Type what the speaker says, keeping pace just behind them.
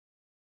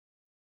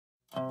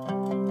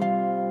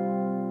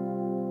Outside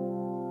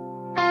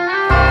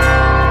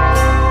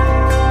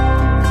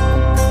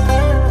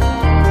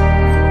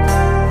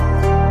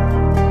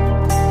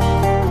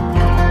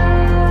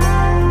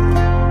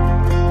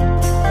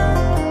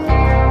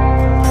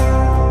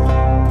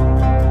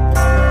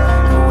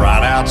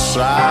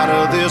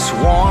of this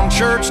one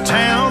church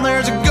town,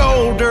 there's a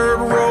gold dirt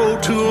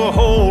road to a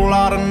whole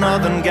lot of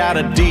nothing. Got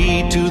a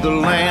deed to the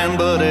land,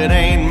 but it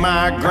ain't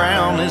my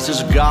ground. This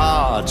is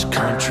God's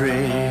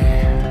country.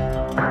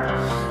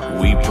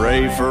 We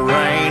pray for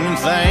rain and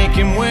thank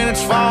Him when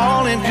it's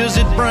falling, 'cause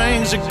it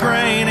brings a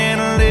grain and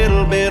a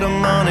little bit of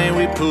money.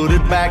 We put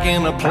it back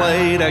in the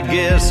plate, I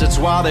guess that's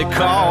why they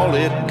call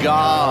it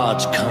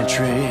God's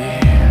country.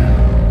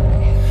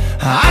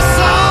 I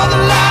saw the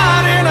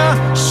light in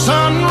a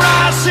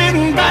sunrise,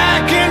 sitting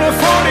back in a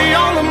 40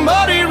 on the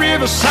muddy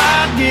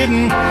riverside,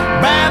 getting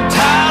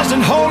baptized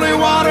in holy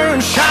water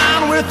and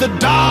shine with the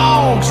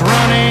dogs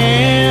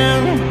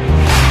running.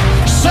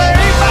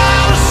 Saved by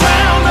the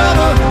sound of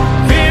a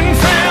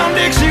pin-found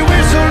Dixie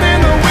whistle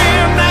in the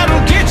wind,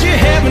 that'll get you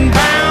heaven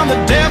bound.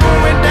 The devil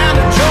went down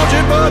to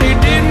Georgia, but he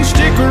didn't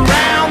stick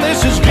around.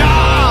 This is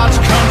God's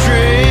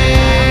country.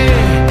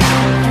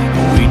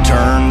 We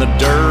turn the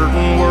dirt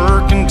and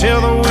work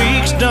until the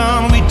week's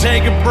done. We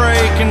take a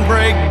break and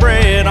break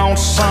bread on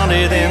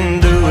Sunday, then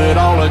do it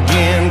all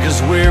again,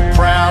 'cause we're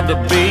proud to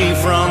be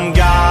from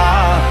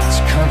God's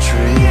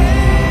country.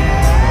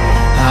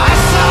 I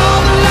saw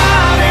the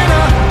light in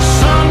a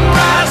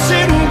sunrise,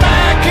 sitting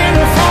back in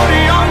a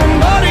 40 on the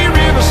muddy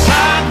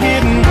riverside,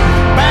 getting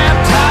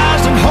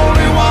baptized in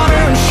holy water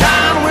and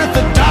shine with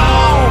the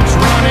dogs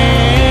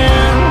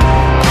running.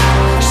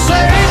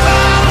 Saved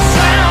by the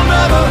sound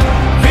of a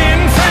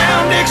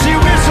pin-found Dixie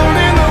whistle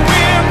in the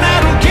wind,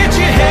 that'll get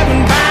you heaven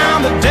bound.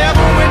 The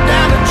devil went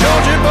down to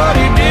Georgia, but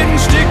he didn't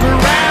stick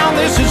around.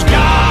 This is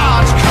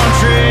God's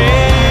country.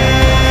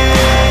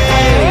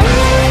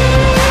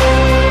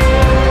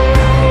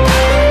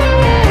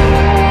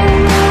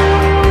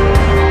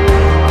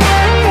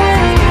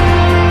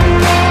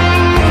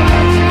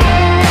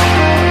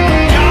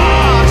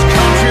 God's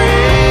country.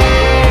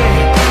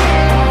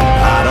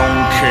 I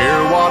don't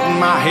care what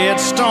my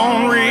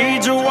headstone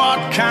reads or what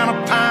kind of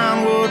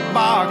pine wood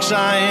box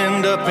I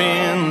end up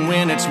in.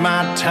 When it's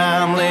my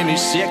time, lay me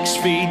 6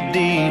 feet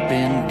deep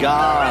in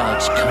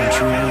God's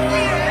country.